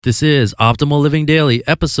This is Optimal Living Daily,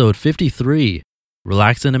 episode 53.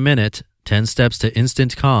 Relax in a Minute, 10 Steps to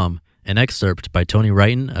Instant Calm, an excerpt by Tony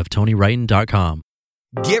Wrighton of TonyWrighton.com.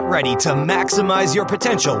 Get ready to maximize your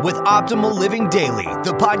potential with Optimal Living Daily,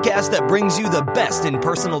 the podcast that brings you the best in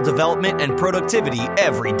personal development and productivity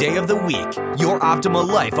every day of the week. Your optimal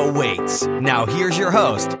life awaits. Now here's your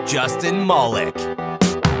host, Justin Malik.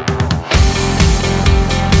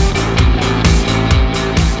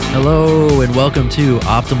 Hello and welcome to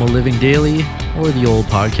Optimal Living Daily, or the old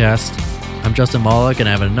podcast. I'm Justin Malik and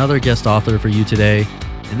I have another guest author for you today.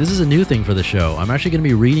 And this is a new thing for the show. I'm actually going to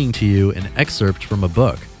be reading to you an excerpt from a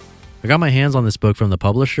book. I got my hands on this book from the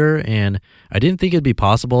publisher and I didn't think it'd be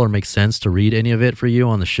possible or make sense to read any of it for you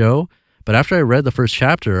on the show. But after I read the first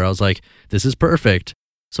chapter, I was like, this is perfect.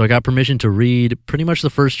 So I got permission to read pretty much the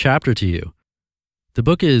first chapter to you. The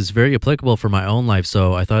book is very applicable for my own life,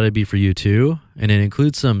 so I thought it'd be for you too. And it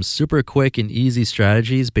includes some super quick and easy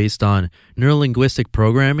strategies based on neurolinguistic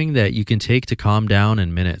programming that you can take to calm down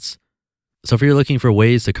in minutes. So if you're looking for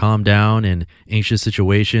ways to calm down in anxious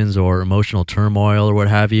situations or emotional turmoil or what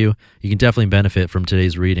have you, you can definitely benefit from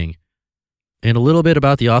today's reading. And a little bit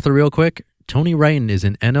about the author real quick. Tony Wrighton is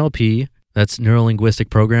an NLP, that's neurolinguistic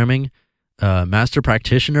programming, master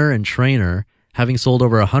practitioner and trainer, having sold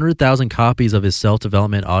over 100,000 copies of his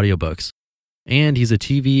self-development audiobooks. And he's a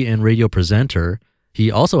TV and radio presenter. He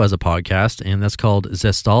also has a podcast, and that's called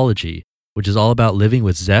Zestology, which is all about living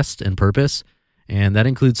with zest and purpose. And that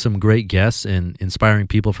includes some great guests and inspiring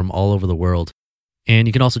people from all over the world. And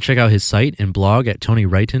you can also check out his site and blog at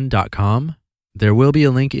TonyWrighton.com. There will be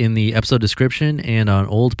a link in the episode description and on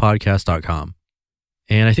oldpodcast.com.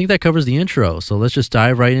 And I think that covers the intro. So let's just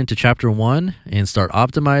dive right into chapter 1 and start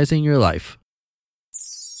optimizing your life.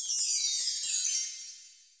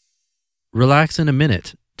 Relax in a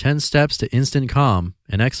Minute, 10 Steps to Instant Calm,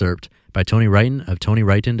 an excerpt by Tony Wrighton of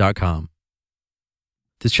TonyWrighton.com.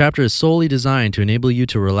 This chapter is solely designed to enable you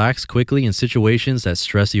to relax quickly in situations that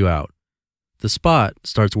stress you out. The spot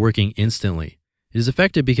starts working instantly. It is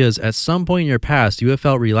effective because at some point in your past you have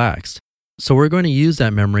felt relaxed, so we're going to use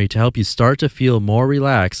that memory to help you start to feel more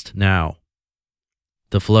relaxed now.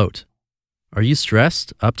 The float. Are you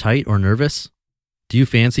stressed, uptight, or nervous? Do you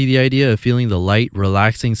fancy the idea of feeling the light,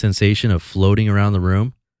 relaxing sensation of floating around the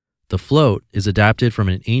room? The float is adapted from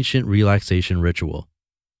an ancient relaxation ritual.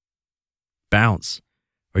 Bounce.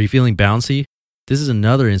 Are you feeling bouncy? This is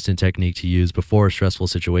another instant technique to use before a stressful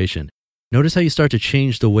situation. Notice how you start to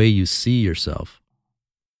change the way you see yourself.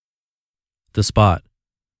 The spot.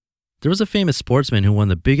 There was a famous sportsman who won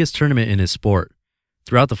the biggest tournament in his sport.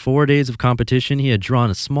 Throughout the 4 days of competition, he had drawn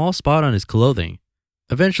a small spot on his clothing.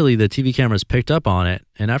 Eventually, the TV cameras picked up on it,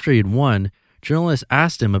 and after he'd won, journalists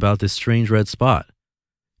asked him about this strange red spot.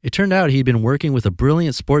 It turned out he'd been working with a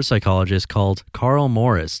brilliant sports psychologist called Carl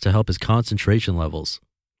Morris to help his concentration levels.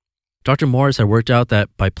 Dr. Morris had worked out that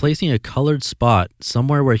by placing a colored spot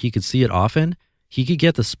somewhere where he could see it often, he could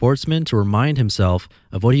get the sportsman to remind himself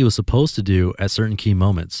of what he was supposed to do at certain key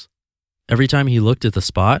moments. Every time he looked at the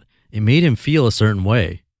spot, it made him feel a certain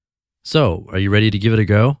way. So, are you ready to give it a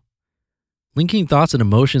go? Linking thoughts and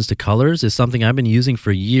emotions to colors is something I've been using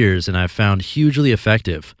for years and I've found hugely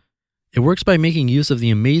effective. It works by making use of the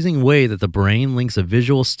amazing way that the brain links a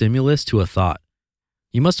visual stimulus to a thought.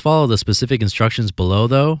 You must follow the specific instructions below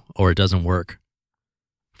though, or it doesn't work.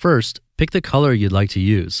 First, pick the color you'd like to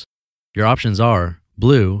use. Your options are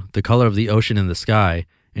blue, the color of the ocean and the sky,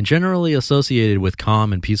 and generally associated with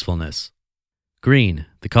calm and peacefulness. Green,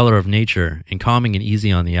 the color of nature, and calming and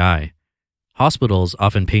easy on the eye. Hospitals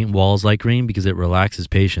often paint walls light green because it relaxes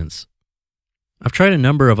patients. I've tried a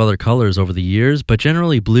number of other colors over the years, but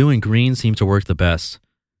generally blue and green seem to work the best.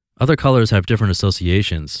 Other colors have different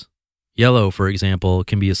associations. Yellow, for example,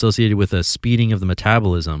 can be associated with a speeding of the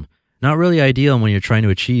metabolism, not really ideal when you're trying to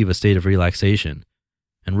achieve a state of relaxation.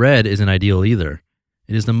 And red isn't ideal either.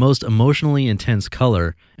 It is the most emotionally intense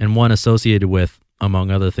color and one associated with,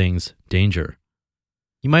 among other things, danger.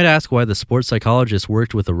 You might ask why the sports psychologist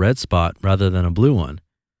worked with a red spot rather than a blue one.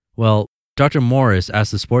 Well, Dr. Morris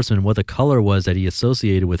asked the sportsman what the color was that he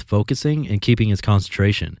associated with focusing and keeping his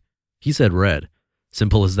concentration. He said red.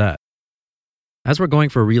 Simple as that. As we're going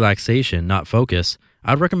for relaxation, not focus,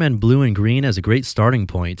 I'd recommend blue and green as a great starting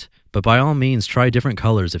point, but by all means try different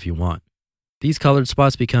colors if you want. These colored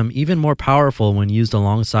spots become even more powerful when used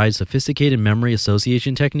alongside sophisticated memory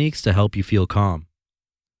association techniques to help you feel calm.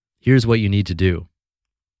 Here's what you need to do.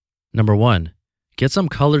 Number 1, get some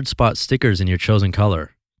colored spot stickers in your chosen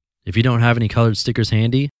color. If you don't have any colored stickers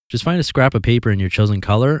handy, just find a scrap of paper in your chosen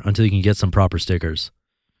color until you can get some proper stickers.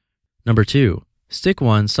 Number 2, stick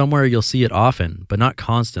one somewhere you'll see it often, but not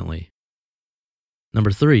constantly.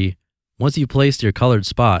 Number 3, once you've placed your colored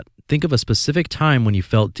spot, think of a specific time when you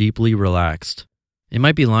felt deeply relaxed. It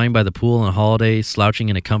might be lying by the pool on a holiday, slouching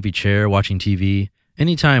in a comfy chair, watching TV,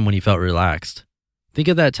 any time when you felt relaxed. Think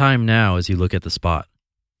of that time now as you look at the spot.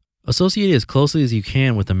 Associate it as closely as you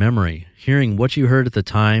can with the memory, hearing what you heard at the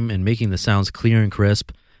time and making the sounds clear and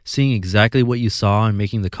crisp, seeing exactly what you saw and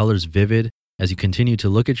making the colors vivid as you continue to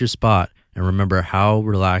look at your spot and remember how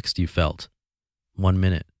relaxed you felt. 1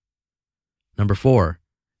 minute. Number 4,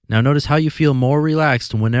 now notice how you feel more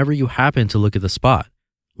relaxed whenever you happen to look at the spot.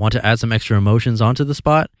 Want to add some extra emotions onto the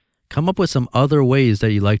spot? Come up with some other ways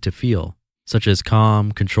that you like to feel, such as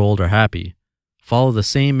calm, controlled, or happy. Follow the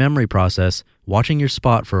same memory process, watching your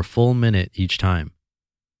spot for a full minute each time.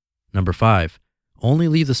 Number 5, only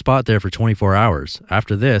leave the spot there for 24 hours.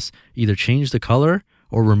 After this, either change the color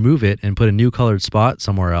or remove it and put a new colored spot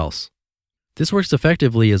somewhere else. This works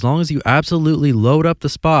effectively as long as you absolutely load up the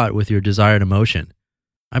spot with your desired emotion.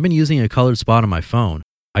 I've been using a colored spot on my phone.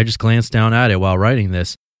 I just glanced down at it while writing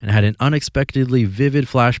this and had an unexpectedly vivid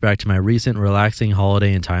flashback to my recent relaxing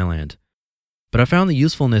holiday in Thailand. But I found the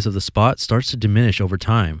usefulness of the spot starts to diminish over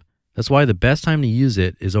time. That's why the best time to use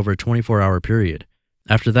it is over a 24-hour period.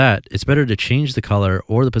 After that, it's better to change the color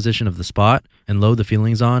or the position of the spot and load the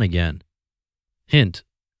feelings on again. Hint: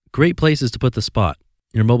 great places to put the spot: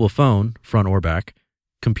 your mobile phone, front or back,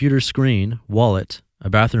 computer screen, wallet, a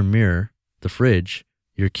bathroom mirror, the fridge,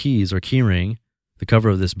 your keys or keyring, the cover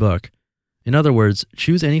of this book. In other words,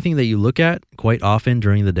 choose anything that you look at quite often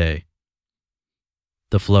during the day.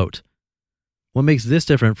 The float. What makes this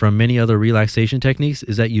different from many other relaxation techniques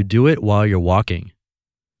is that you do it while you're walking.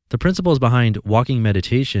 The principles behind walking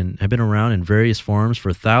meditation have been around in various forms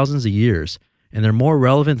for thousands of years, and they're more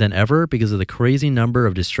relevant than ever because of the crazy number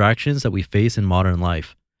of distractions that we face in modern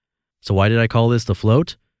life. So why did I call this the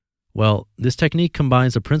float? Well, this technique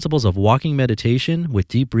combines the principles of walking meditation with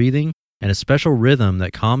deep breathing and a special rhythm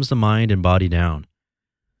that calms the mind and body down.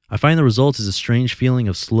 I find the result is a strange feeling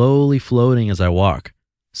of slowly floating as I walk.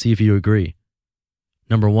 See if you agree.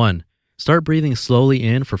 Number 1, start breathing slowly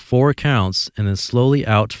in for 4 counts and then slowly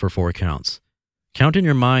out for 4 counts. Count in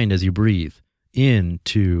your mind as you breathe. In,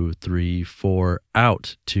 2, 3, 4,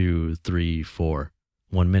 out, 2, 3, 4.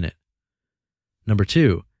 1 minute. Number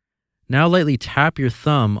 2, now lightly tap your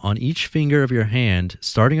thumb on each finger of your hand,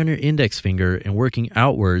 starting on your index finger and working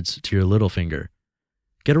outwards to your little finger.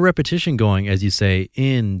 Get a repetition going as you say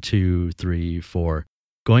in, 2, 3, 4,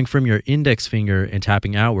 going from your index finger and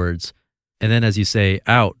tapping outwards, and then as you say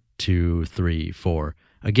out, 2, 3, 4,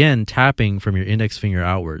 again tapping from your index finger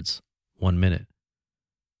outwards. 1 minute.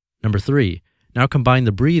 Number 3, now combine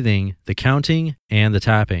the breathing, the counting, and the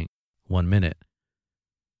tapping. 1 minute.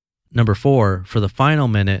 Number 4, for the final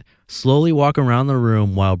minute, slowly walk around the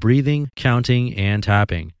room while breathing, counting, and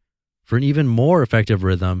tapping. For an even more effective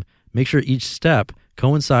rhythm, make sure each step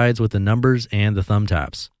coincides with the numbers and the thumb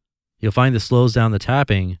taps. You'll find this slows down the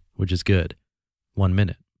tapping, which is good. 1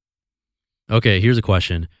 minute. Okay, here's a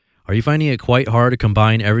question. Are you finding it quite hard to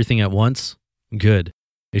combine everything at once? Good.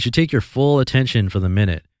 It should take your full attention for the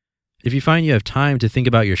minute. If you find you have time to think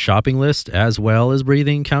about your shopping list as well as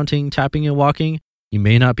breathing, counting, tapping, and walking, you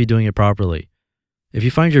may not be doing it properly. If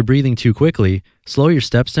you find you're breathing too quickly, slow your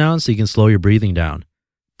steps down so you can slow your breathing down.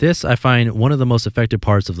 This, I find, one of the most effective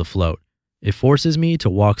parts of the float. It forces me to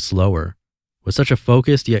walk slower. With such a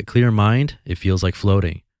focused yet clear mind, it feels like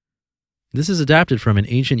floating. This is adapted from an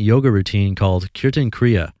ancient yoga routine called Kirtan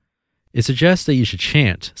Kriya. It suggests that you should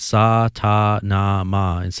chant sa, ta, na,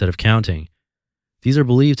 ma instead of counting. These are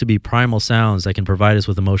believed to be primal sounds that can provide us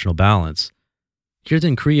with emotional balance.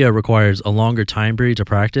 Kirtan Kriya requires a longer time period to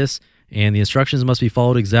practice, and the instructions must be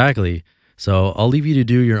followed exactly, so I'll leave you to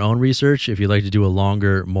do your own research if you'd like to do a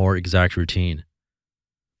longer, more exact routine.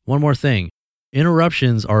 One more thing,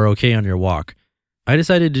 interruptions are okay on your walk. I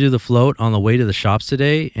decided to do the float on the way to the shops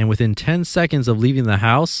today, and within 10 seconds of leaving the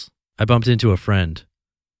house, I bumped into a friend.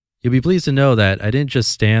 You'll be pleased to know that I didn't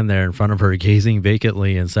just stand there in front of her gazing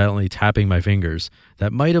vacantly and silently tapping my fingers.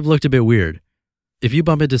 That might have looked a bit weird. If you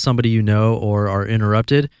bump into somebody you know or are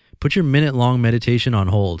interrupted, put your minute-long meditation on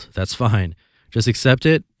hold. That's fine. Just accept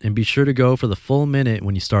it and be sure to go for the full minute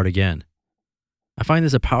when you start again. I find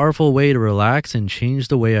this a powerful way to relax and change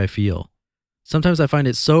the way I feel. Sometimes I find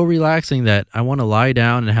it so relaxing that I want to lie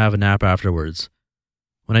down and have a nap afterwards.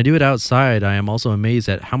 When I do it outside, I am also amazed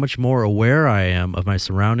at how much more aware I am of my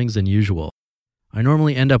surroundings than usual. I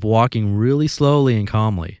normally end up walking really slowly and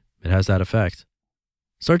calmly. It has that effect.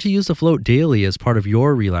 Start to use the float daily as part of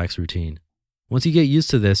your relax routine. Once you get used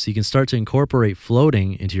to this, you can start to incorporate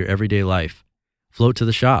floating into your everyday life. Float to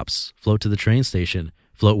the shops, float to the train station,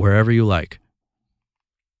 float wherever you like.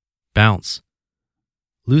 Bounce.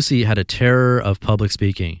 Lucy had a terror of public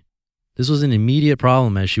speaking. This was an immediate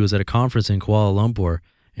problem as she was at a conference in Kuala Lumpur,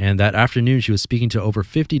 and that afternoon she was speaking to over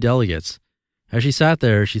 50 delegates. As she sat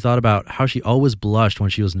there, she thought about how she always blushed when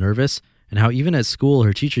she was nervous, and how even at school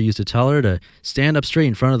her teacher used to tell her to stand up straight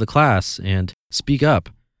in front of the class and speak up.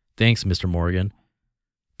 Thanks, Mr. Morgan.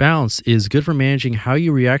 Bounce is good for managing how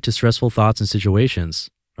you react to stressful thoughts and situations.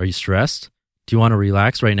 Are you stressed? Do you want to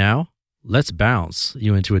relax right now? Let's bounce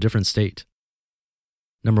you into a different state.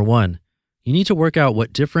 Number 1, you need to work out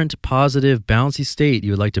what different positive bouncy state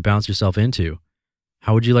you would like to bounce yourself into.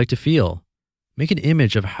 How would you like to feel? Make an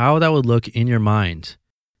image of how that would look in your mind.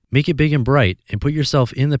 Make it big and bright and put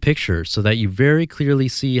yourself in the picture so that you very clearly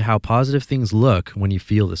see how positive things look when you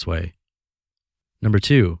feel this way. Number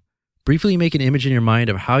 2, briefly make an image in your mind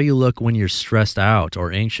of how you look when you're stressed out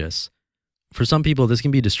or anxious. For some people, this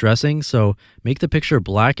can be distressing, so make the picture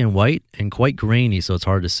black and white and quite grainy so it's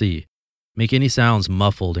hard to see. Make any sounds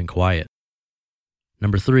muffled and quiet.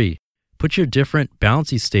 Number 3, put your different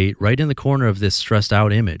bouncy state right in the corner of this stressed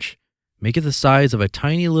out image. Make it the size of a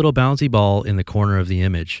tiny little bouncy ball in the corner of the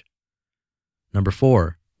image. Number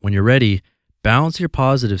 4, when you're ready, bounce your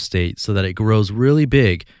positive state so that it grows really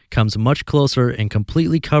big, comes much closer, and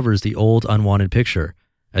completely covers the old unwanted picture.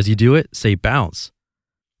 As you do it, say bounce.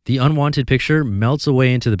 The unwanted picture melts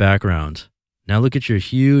away into the background. Now look at your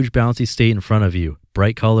huge bouncy state in front of you.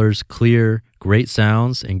 Bright colors, clear, great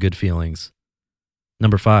sounds, and good feelings.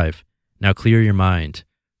 Number 5, now clear your mind.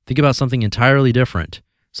 Think about something entirely different,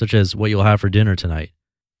 such as what you'll have for dinner tonight.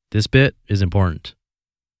 This bit is important.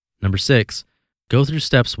 Number 6, go through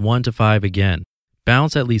steps 1 to 5 again.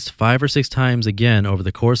 Bounce at least 5 or 6 times again over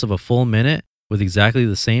the course of a full minute with exactly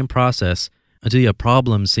the same process until you have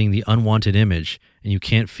problems seeing the unwanted image and you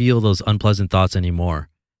can't feel those unpleasant thoughts anymore.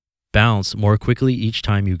 Bounce more quickly each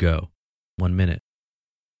time you go. 1 minute.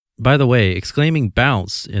 By the way, exclaiming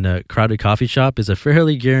bounce in a crowded coffee shop is a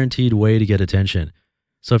fairly guaranteed way to get attention.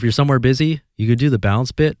 So if you're somewhere busy, you could do the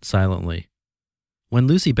bounce bit silently. When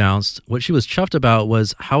Lucy bounced, what she was chuffed about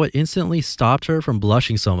was how it instantly stopped her from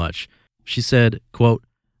blushing so much. She said, quote,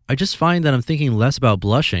 "I just find that I'm thinking less about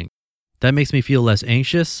blushing. That makes me feel less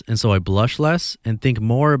anxious, and so I blush less and think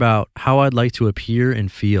more about how I'd like to appear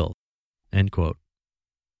and feel." End quote.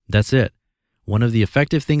 That's it. One of the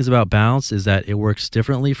effective things about bounce is that it works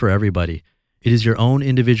differently for everybody. It is your own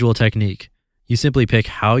individual technique. You simply pick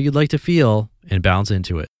how you'd like to feel and bounce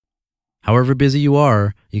into it. However busy you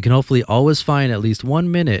are, you can hopefully always find at least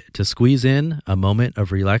 1 minute to squeeze in a moment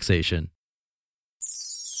of relaxation.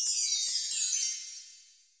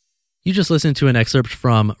 You just listened to an excerpt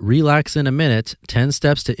from Relax in a Minute, 10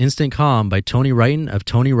 Steps to Instant Calm by Tony Wrighton of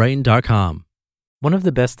TonyWrighton.com. One of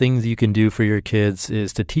the best things you can do for your kids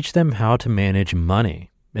is to teach them how to manage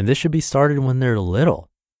money. And this should be started when they're little.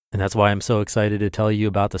 And that's why I'm so excited to tell you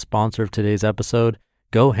about the sponsor of today's episode,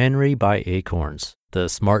 GoHenry by Acorns, the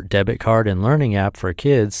smart debit card and learning app for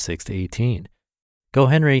kids 6 to 18.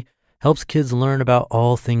 GoHenry helps kids learn about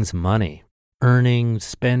all things money, earning,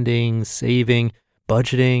 spending, saving,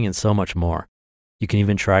 budgeting, and so much more. You can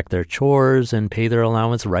even track their chores and pay their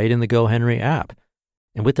allowance right in the GoHenry app.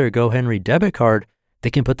 And with their GoHenry debit card, they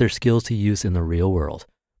can put their skills to use in the real world.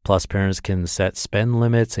 Plus, parents can set spend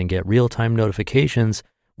limits and get real-time notifications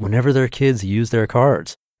whenever their kids use their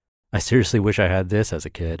cards. I seriously wish I had this as a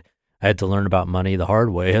kid. I had to learn about money the hard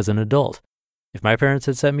way as an adult. If my parents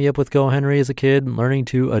had set me up with GoHenry as a kid, learning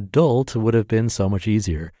to adult would have been so much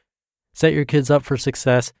easier. Set your kids up for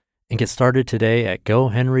success and get started today at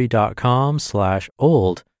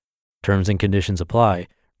GoHenry.com/old. Terms and conditions apply.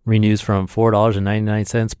 Renews from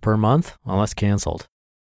 $4.99 per month unless canceled.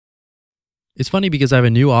 It's funny because I have a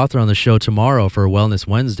new author on the show tomorrow for Wellness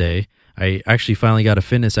Wednesday. I actually finally got a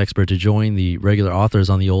fitness expert to join the regular authors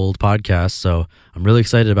on the old podcast, so I'm really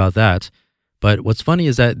excited about that. But what's funny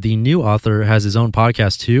is that the new author has his own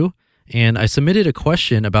podcast too, and I submitted a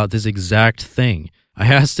question about this exact thing. I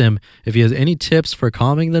asked him if he has any tips for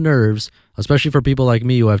calming the nerves, especially for people like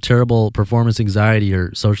me who have terrible performance anxiety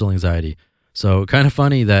or social anxiety. So kind of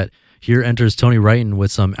funny that here enters Tony Wrighton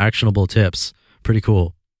with some actionable tips. Pretty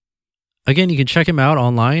cool. Again, you can check him out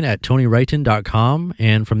online at TonyWrighton.com,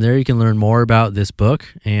 and from there you can learn more about this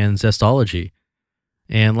book and Zestology.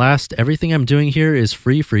 And last, everything I'm doing here is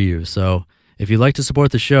free for you, so if you'd like to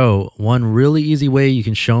support the show, one really easy way you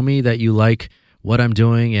can show me that you like what I'm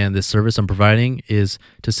doing and the service I'm providing is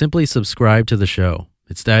to simply subscribe to the show.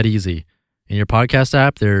 It's that easy. In your podcast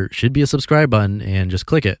app, there should be a subscribe button, and just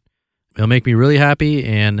click it. It'll make me really happy,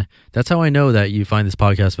 and that's how I know that you find this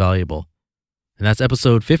podcast valuable. And that's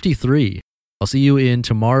episode 53. I'll see you in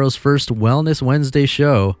tomorrow's first Wellness Wednesday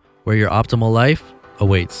show, where your optimal life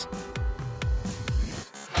awaits.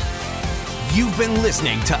 You've been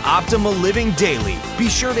listening to Optimal Living Daily. Be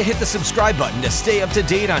sure to hit the subscribe button to stay up to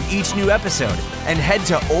date on each new episode and head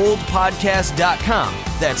to oldpodcast.com.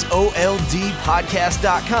 That's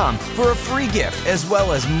OLDpodcast.com for a free gift as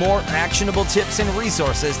well as more actionable tips and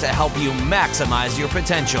resources to help you maximize your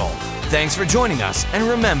potential. Thanks for joining us, and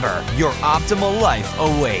remember, your optimal life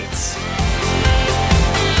awaits.